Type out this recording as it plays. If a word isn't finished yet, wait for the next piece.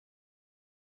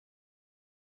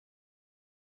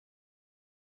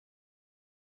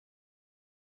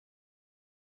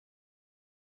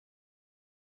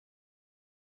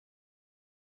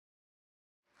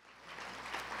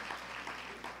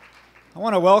I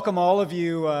want to welcome all of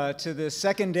you to the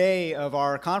second day of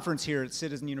our conference here at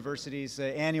Citizen University's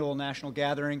annual national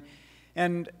gathering.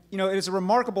 And, you know, it is a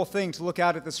remarkable thing to look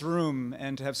out at this room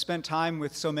and to have spent time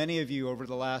with so many of you over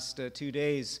the last 2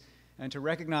 days and to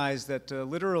recognize that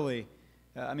literally,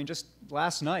 just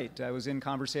last night I was in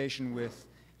conversation with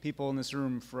people in this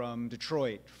room from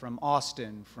Detroit, from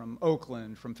Austin, from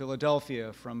Oakland, from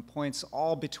Philadelphia, from points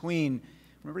all between,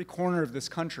 from every corner of this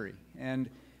country. And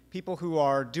people who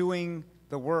are doing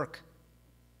the work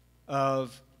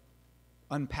of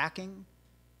unpacking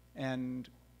and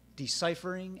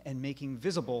deciphering and making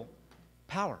visible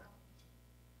power.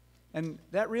 And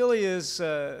that really is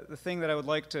the thing that I would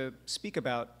like to speak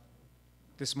about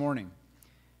this morning.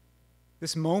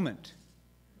 This moment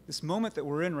that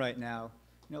we're in right now.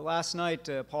 You know, last night,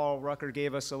 Paul Rucker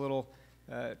gave us a little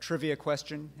trivia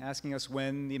question, asking us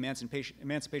when the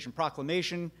Emancipation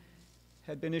Proclamation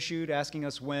had been issued, asking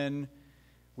us when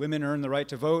women earned the right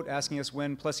to vote, asking us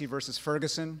when Plessy versus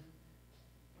Ferguson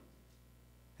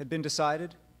had been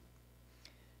decided.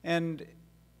 And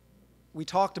we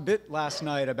talked a bit last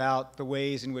night about the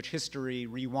ways in which history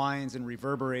rewinds and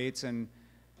reverberates and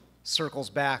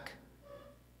circles back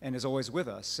and is always with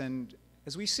us. And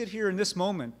as we sit here in this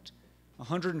moment,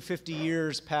 150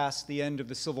 years past the end of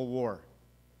the Civil War,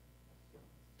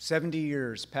 70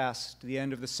 years past the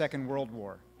end of the Second World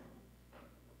War,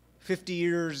 50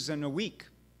 years and a week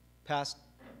past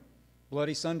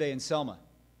Bloody Sunday in Selma.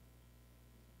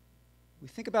 We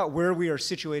think about where we are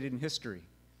situated in history,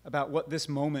 about what this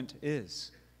moment is.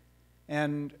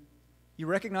 And you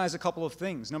recognize a couple of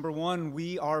things. Number one,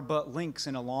 we are but links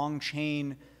in a long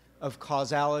chain of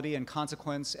causality and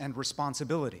consequence and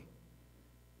responsibility.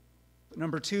 But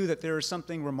number two, that there is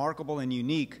something remarkable and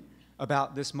unique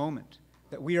about this moment.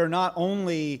 That we are not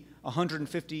only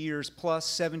 150 years plus,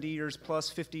 70 years plus,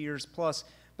 50 years plus,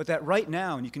 but that right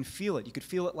now, and you can feel it, you could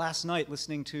feel it last night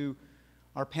listening to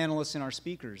our panelists and our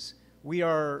speakers, we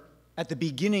are at the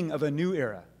beginning of a new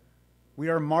era. We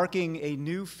are marking a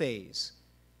new phase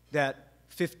that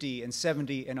 50 and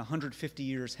 70 and 150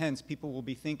 years hence, people will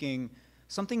be thinking,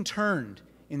 something turned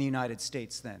in the United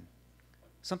States then.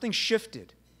 Something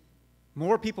shifted.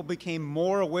 More people became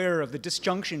more aware of the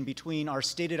disjunction between our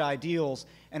stated ideals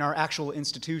and our actual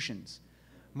institutions.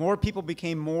 More people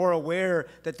became more aware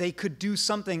that they could do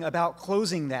something about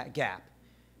closing that gap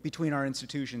between our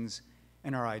institutions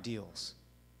and our ideals.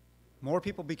 More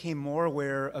people became more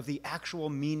aware of the actual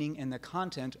meaning and the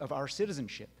content of our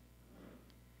citizenship.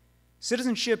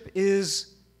 Citizenship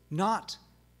is not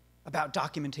about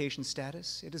documentation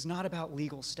status. It is not about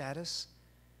legal status.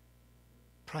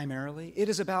 Primarily, it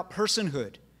is about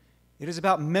personhood. It is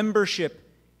about membership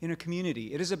in a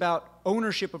community. It is about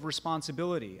ownership of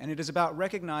responsibility. And it is about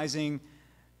recognizing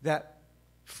that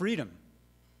freedom,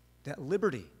 that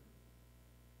liberty,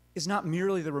 is not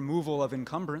merely the removal of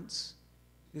encumbrance.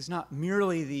 It is not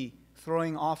merely the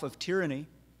throwing off of tyranny.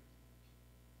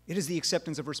 It is the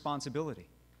acceptance of responsibility.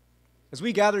 As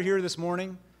we gather here this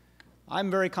morning,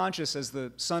 I'm very conscious as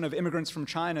the son of immigrants from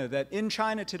China that in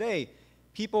China today,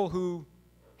 people who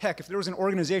heck, if there was an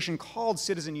organization called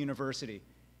Citizen University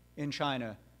in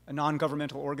China, a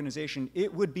non-governmental organization,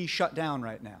 it would be shut down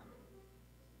right now.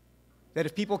 That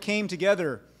if people came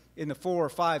together in the 400,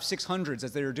 500, 600s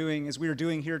as we are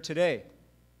doing here today,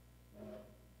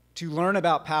 to learn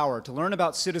about power, to learn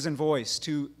about citizen voice,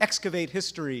 to excavate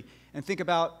history and think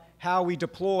about how we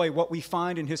deploy what we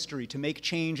find in history to make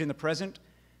change in the present,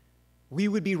 we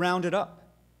would be rounded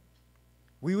up.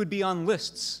 We would be on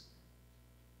lists.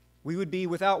 We would be,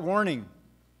 without warning,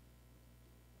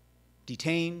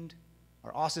 detained,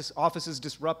 our offices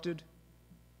disrupted.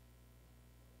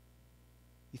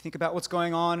 You think about what's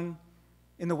going on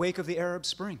in the wake of the Arab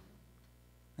Spring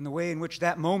and the way in which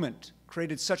that moment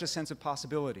created such a sense of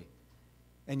possibility.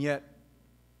 And yet,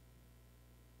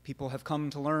 people have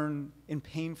come to learn in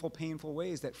painful, painful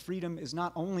ways that freedom is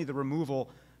not only the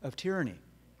removal of tyranny.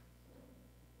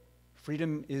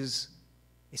 Freedom is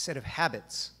a set of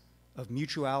habits of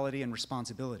mutuality and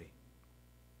responsibility.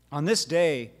 On this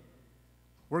day,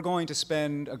 we're going to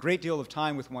spend a great deal of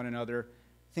time with one another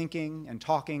thinking and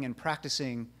talking and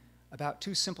practicing about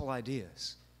two simple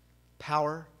ideas: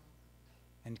 power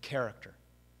and character.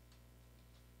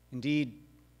 Indeed,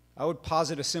 I would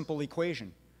posit a simple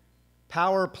equation.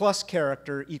 Power plus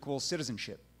character equals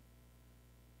citizenship.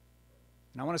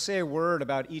 And I want to say a word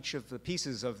about each of the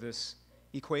pieces of this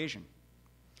equation.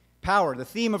 Power, the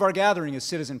theme of our gathering is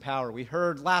citizen power. We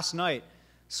heard last night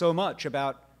so much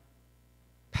about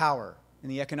power in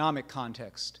the economic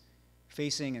context,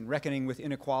 facing and reckoning with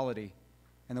inequality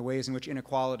and the ways in which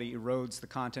inequality erodes the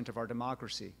content of our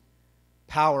democracy.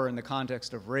 power in the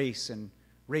context of race and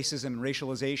racism and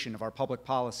racialization of our public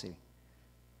policy.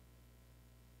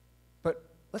 But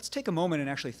let's take a moment and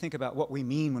actually think about what we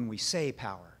mean when we say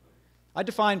power. I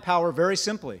define power very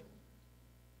simply.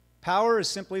 Power is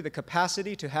simply the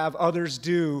capacity to have others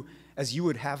do as you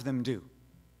would have them do.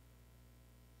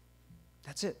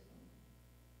 That's it.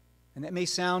 And that may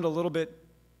sound a little bit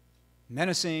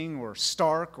menacing or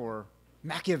stark or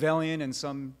Machiavellian in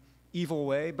some evil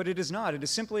way, but it is not. It is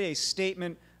simply a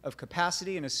statement of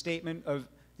capacity and a statement of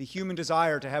the human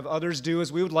desire to have others do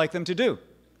as we would like them to do.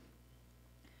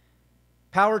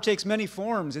 Power takes many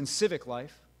forms in civic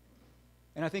life,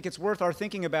 and I think it's worth our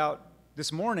thinking about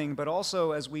this morning, but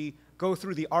also as we go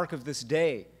through the arc of this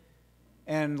day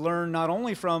and learn not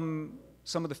only from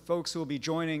some of the folks who will be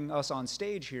joining us on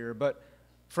stage here, but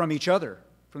from each other,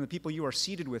 from the people you are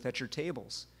seated with at your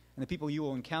tables, and the people you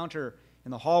will encounter in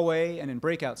the hallway and in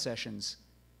breakout sessions,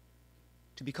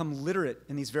 to become literate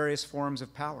in these various forms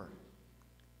of power.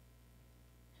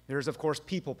 There is, of course,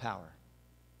 people power.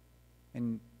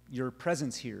 And your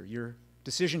presence here, your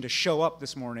decision to show up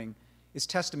this morning, is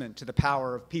testament to the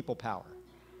power of people power.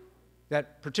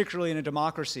 That particularly in a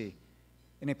democracy,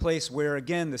 in a place where,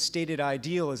 again, the stated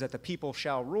ideal is that the people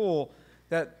shall rule,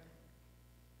 that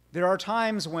there are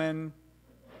times when,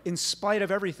 in spite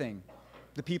of everything,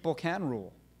 the people can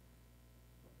rule,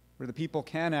 where the people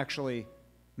can actually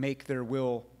make their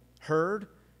will heard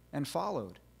and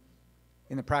followed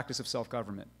in the practice of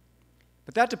self-government.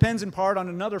 But that depends in part on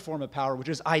another form of power, which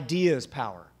is ideas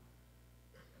power,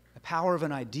 the power of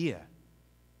an idea.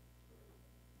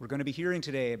 We're going to be hearing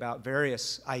today about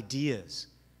various ideas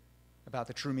about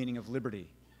the true meaning of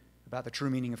liberty, about the true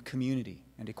meaning of community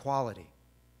and equality.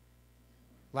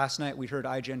 Last night we heard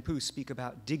Ai Jianpu speak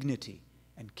about dignity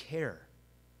and care,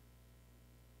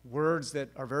 words that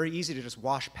are very easy to just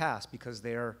wash past because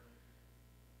they're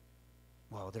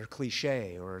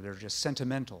cliche or they're just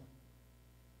sentimental.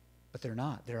 But they're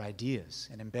not. They're ideas,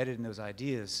 and embedded in those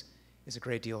ideas is a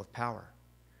great deal of power.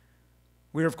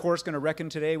 We're, of course, going to reckon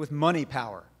today with money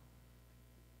power,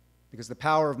 because the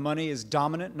power of money is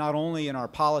dominant not only in our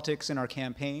politics and our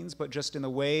campaigns, but just in the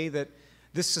way that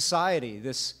this society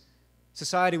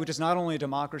which is not only a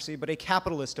democracy, but a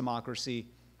capitalist democracy,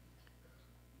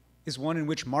 is one in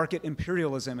which market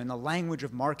imperialism and the language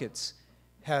of markets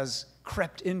has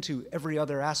crept into every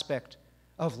other aspect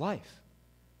of life.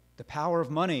 The power of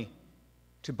money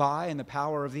to buy and the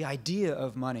power of the idea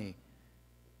of money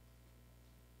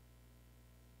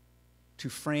to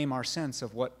frame our sense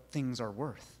of what things are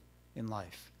worth in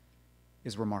life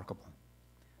is remarkable.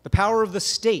 The power of the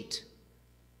state,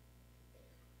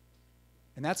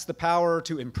 and that's the power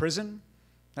to imprison,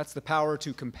 that's the power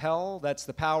to compel, that's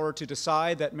the power to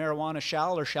decide that marijuana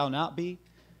shall or shall not be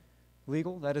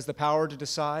legal, that is the power to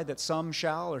decide that some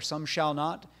shall or some shall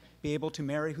not be able to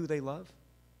marry who they love.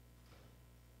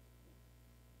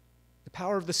 The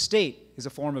power of the state is a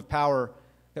form of power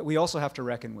that we also have to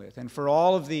reckon with. And for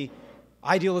all of the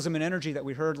idealism and energy that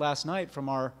we heard last night from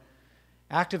our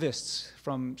activists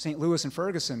from St. Louis and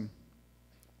Ferguson,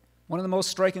 one of the most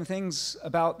striking things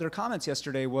about their comments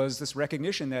yesterday was this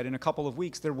recognition that in a couple of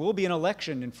weeks there will be an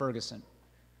election in Ferguson.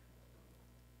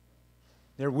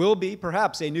 There will be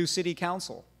perhaps a new city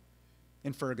council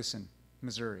in Ferguson,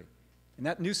 Missouri. And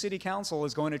that new city council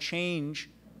is going to change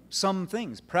some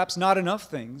things, perhaps not enough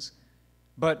things,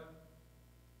 but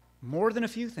more than a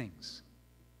few things.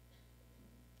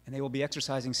 And they will be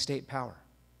exercising state power.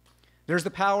 There's the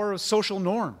power of social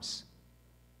norms.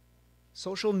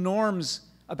 Social norms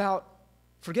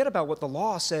forget about what the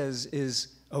law says is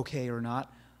okay or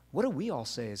not. What do we all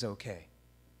say is okay?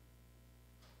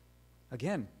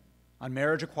 Again, on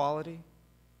marriage equality,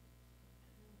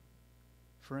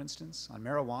 for instance, on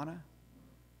marijuana,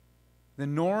 the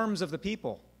norms of the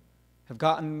people have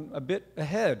gotten a bit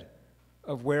ahead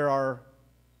of where our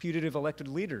putative elected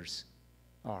leaders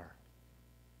are.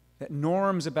 That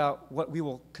norms about what we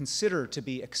will consider to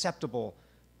be acceptable,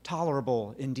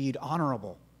 tolerable, indeed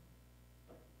honorable,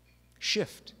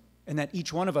 shift, and that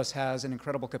each one of us has an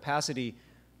incredible capacity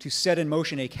to set in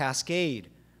motion a cascade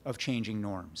of changing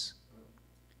norms.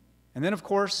 And then, of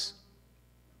course,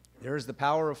 there is the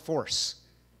power of force,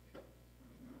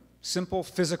 simple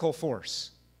physical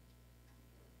force.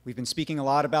 We've been speaking a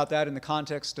lot about that in the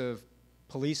context of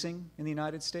policing in the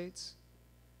United States,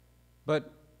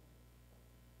 but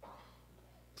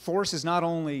force is not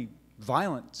only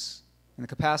violence and the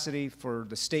capacity for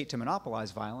the state to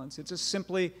monopolize violence, it's just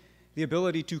simply the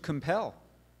ability to compel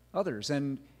others.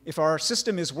 And if our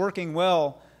system is working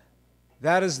well,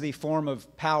 that is the form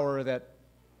of power that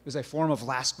is a form of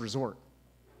last resort.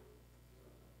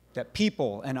 That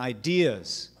people and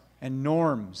ideas and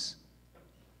norms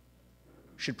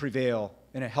should prevail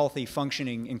in a healthy,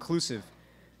 functioning, inclusive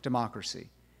democracy.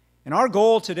 And our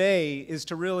goal today is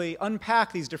to really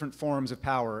unpack these different forms of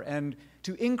power and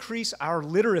to increase our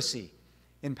literacy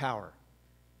in power,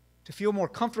 to feel more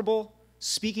comfortable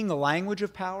speaking the language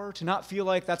of power, to not feel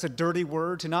like that's a dirty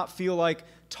word, to not feel like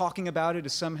talking about it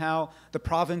is somehow the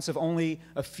province of only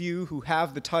a few who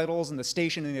have the titles and the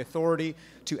station and the authority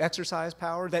to exercise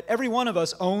power, that every one of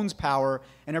us owns power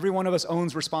and every one of us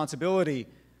owns responsibility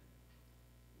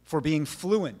for being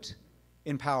fluent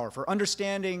in power, for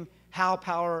understanding how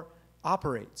power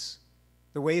operates,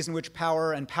 the ways in which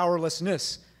power and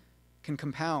powerlessness can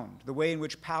compound, the way in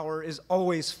which power is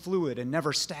always fluid and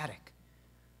never static,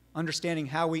 understanding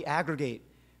how we aggregate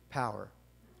power.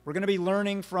 We're going to be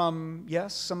learning from,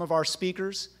 yes, some of our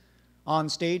speakers on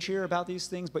stage here about these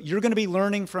things, but you're going to be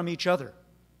learning from each other.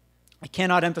 I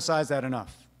cannot emphasize that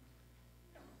enough.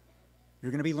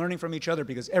 You're going to be learning from each other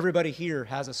because everybody here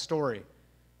has a story.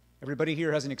 Everybody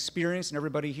here has an experience, and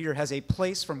everybody here has a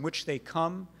place from which they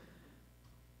come,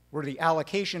 where the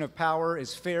allocation of power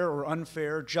is fair or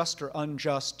unfair, just or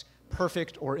unjust,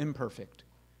 perfect or imperfect.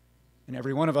 And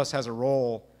every one of us has a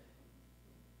role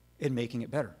in making it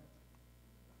better.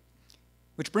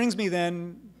 Which brings me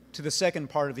then to the second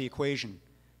part of the equation,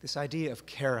 this idea of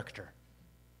character.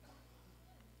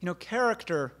 You know,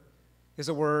 character is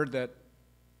a word that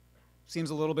seems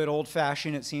a little bit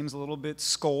old-fashioned, it seems a little bit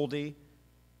scoldy,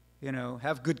 you know,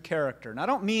 have good character. And I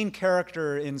don't mean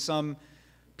character in some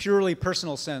purely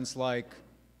personal sense like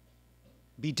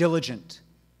be diligent,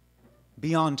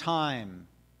 be on time,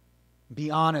 be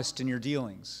honest in your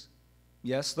dealings.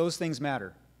 Yes, those things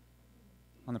matter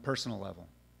on the personal level.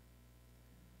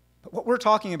 But what we're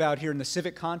talking about here in the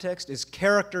civic context is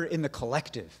character in the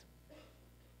collective.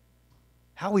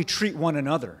 How we treat one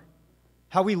another,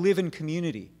 how we live in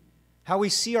community, how we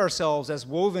see ourselves as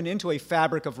woven into a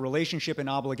fabric of relationship and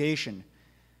obligation,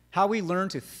 how we learn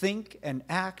to think and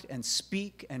act and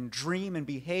speak and dream and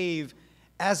behave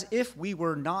as if we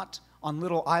were not on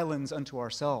little islands unto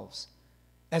ourselves,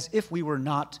 as if we were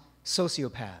not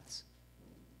sociopaths.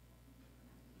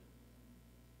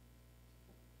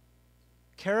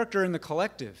 Character in the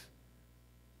collective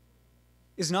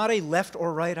is not a left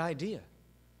or right idea.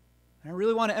 And I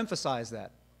really want to emphasize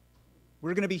that.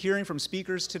 We're going to be hearing from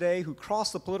speakers today who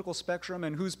cross the political spectrum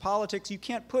and whose politics you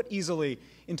can't put easily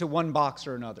into one box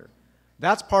or another.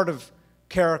 That's part of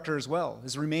character as well,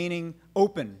 is remaining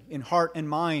open in heart and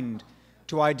mind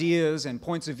to ideas and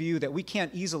points of view that we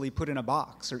can't easily put in a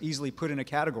box or easily put in a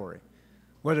category,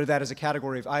 whether that is a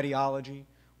category of ideology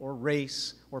or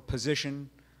race or position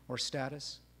or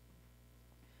status.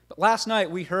 But last night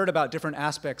we heard about different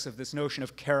aspects of this notion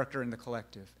of character in the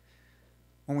collective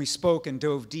when we spoke and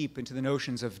dove deep into the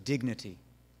notions of dignity,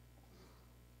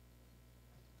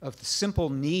 of the simple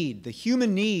need, the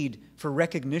human need for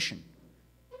recognition.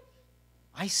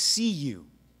 I see you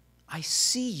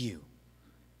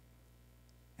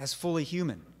as fully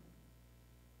human.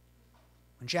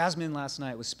 When Jasmine last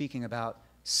night was speaking about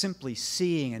simply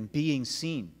seeing and being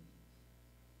seen,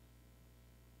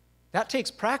 that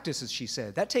takes practice, as she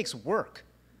said. That takes work.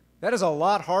 That is a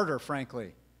lot harder,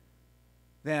 frankly,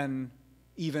 than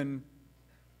even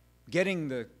getting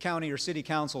the county or city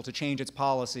council to change its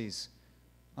policies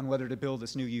on whether to build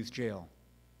this new youth jail.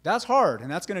 That's hard,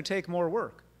 and that's going to take more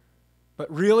work.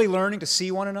 But really learning to see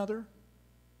one another,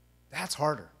 that's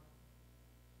harder.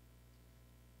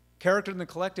 Character in the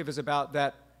collective is about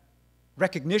that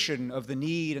recognition of the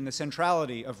need and the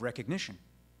centrality of recognition.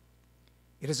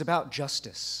 It is about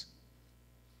justice.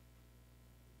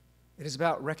 It is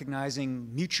about recognizing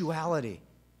mutuality.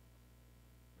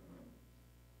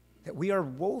 That we are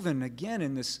woven again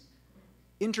in this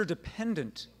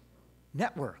interdependent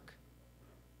network.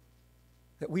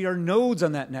 That we are nodes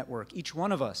on that network, each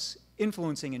one of us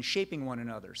influencing and shaping one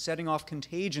another, setting off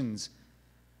contagions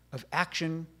of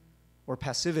action or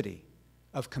passivity,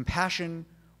 of compassion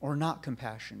or not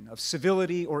compassion, of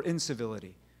civility or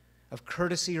incivility, of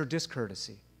courtesy or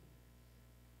discourtesy.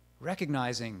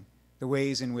 Recognizing the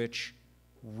ways in which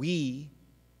we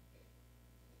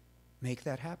make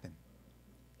that happen.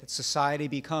 That society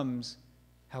becomes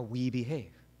how we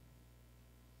behave.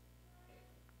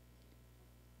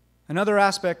 Another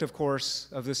aspect, of course,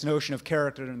 of this notion of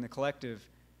character in the collective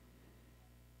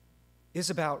is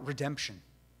about redemption.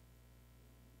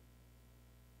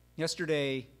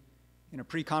 Yesterday, in a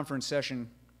pre-conference session,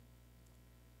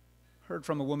 heard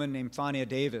from a woman named Fania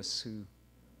Davis, who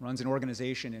runs an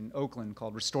organization in Oakland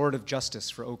called Restorative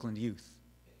Justice for Oakland Youth.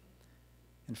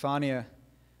 And Fania,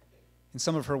 in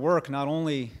some of her work, not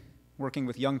only working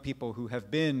with young people who have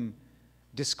been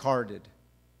discarded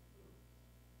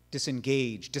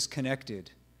disengaged,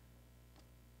 disconnected,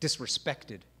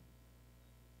 disrespected,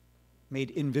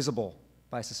 made invisible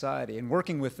by society, and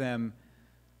working with them,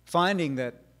 finding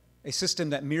that a system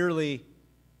that merely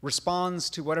responds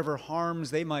to whatever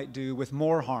harms they might do with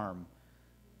more harm,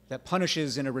 that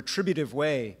punishes in a retributive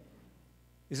way,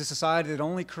 is a society that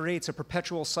only creates a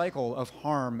perpetual cycle of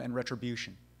harm and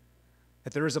retribution.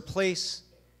 That there is a place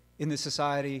in this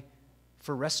society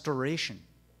for restoration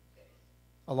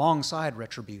alongside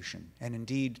retribution, and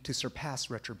indeed to surpass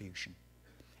retribution.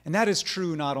 And that is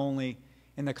true not only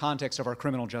in the context of our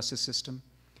criminal justice system,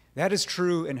 that is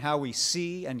true in how we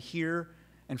see and hear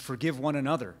and forgive one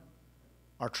another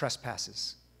our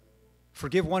trespasses.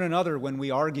 Forgive one another when we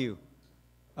argue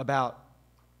about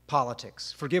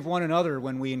politics. Forgive one another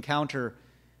when we encounter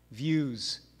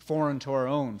views foreign to our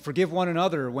own. Forgive one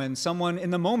another when someone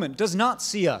in the moment does not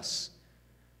see us,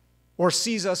 or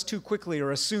sees us too quickly,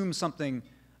 or assumes something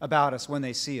about us when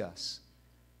they see us.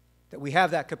 That we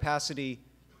have that capacity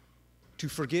to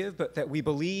forgive, but that we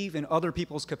believe in other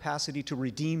people's capacity to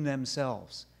redeem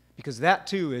themselves, because that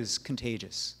too is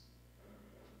contagious.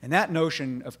 And that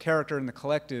notion of character in the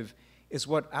collective is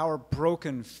what our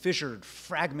broken, fissured,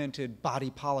 fragmented body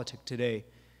politic today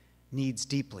needs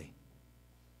deeply.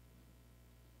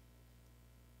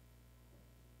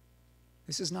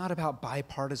 This is not about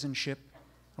bipartisanship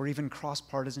or even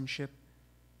cross-partisanship.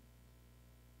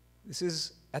 This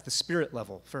is at the spirit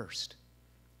level first,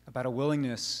 about a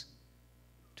willingness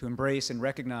to embrace and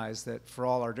recognize that for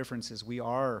all our differences, we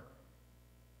are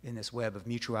in this web of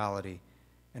mutuality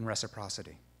and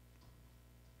reciprocity.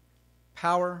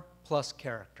 Power plus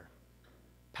character.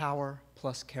 Power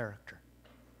plus character.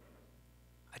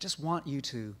 I just want you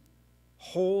to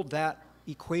hold that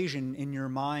equation in your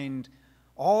mind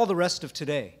all the rest of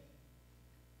today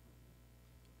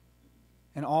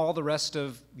and all the rest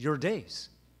of your days.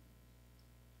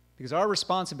 Because our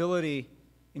responsibility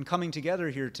in coming together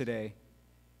here today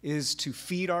is to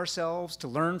feed ourselves, to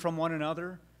learn from one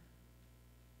another,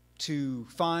 to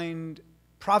find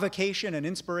provocation and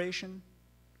inspiration.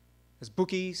 As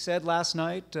Buki said last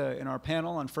night in our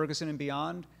panel on Ferguson and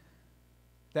beyond,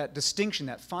 that distinction,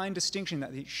 that fine distinction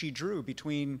that she drew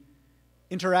between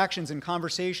interactions and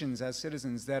conversations as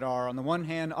citizens that are, on the one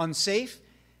hand, unsafe,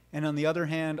 and on the other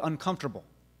hand, uncomfortable.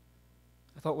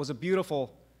 I thought was a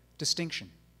beautiful distinction.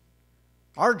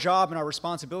 Our job and our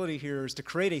responsibility here is to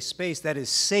create a space that is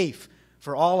safe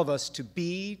for all of us to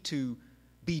be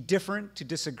different, to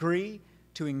disagree,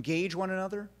 to engage one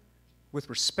another with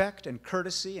respect and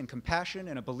courtesy and compassion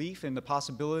and a belief in the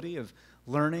possibility of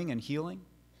learning and healing.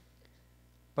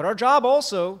 But our job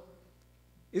also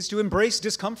is to embrace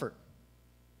discomfort,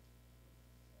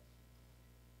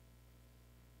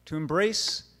 to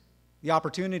embrace the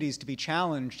opportunities to be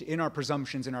challenged in our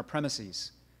presumptions and our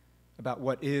premises about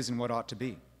what is and what ought to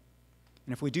be.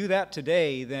 And if we do that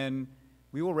today, then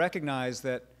we will recognize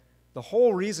that the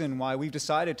whole reason why we've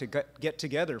decided to get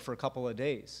together for a couple of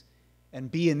days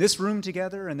and be in this room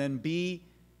together and then be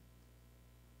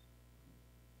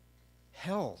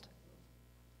held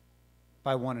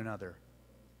by one another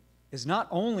is not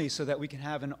only so that we can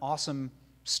have an awesome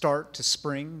start to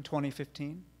spring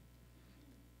 2015,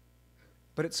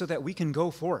 but it's so that we can go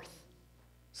forth,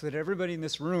 so that everybody in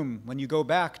this room, when you go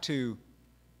back to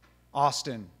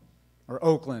Austin or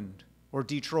Oakland or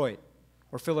Detroit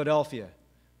or Philadelphia,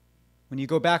 when you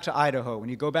go back to Idaho, when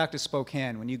you go back to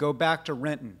Spokane, when you go back to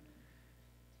Renton,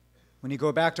 when you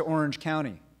go back to Orange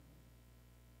County,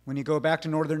 when you go back to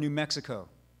northern New Mexico,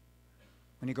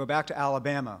 when you go back to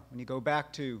Alabama, when you go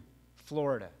back to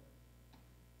Florida,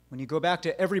 when you go back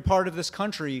to every part of this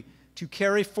country to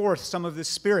carry forth some of this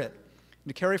spirit,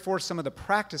 and to carry forth some of the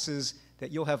practices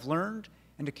that you'll have learned,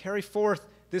 and to carry forth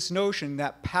this notion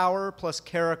that power plus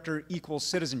character equals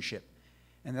citizenship,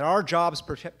 and that our jobs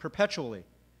perpetually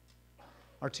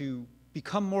are to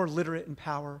become more literate in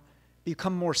power,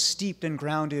 become more steeped and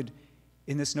grounded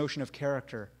in this notion of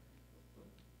character,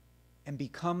 and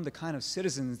become the kind of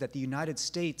citizens that the United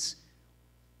States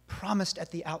promised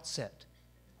at the outset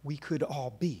we could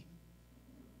all be.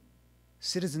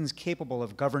 Citizens capable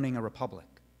of governing a republic.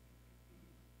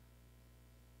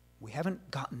 We haven't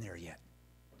gotten there yet,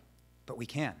 but we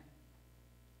can.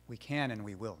 We can and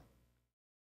we will.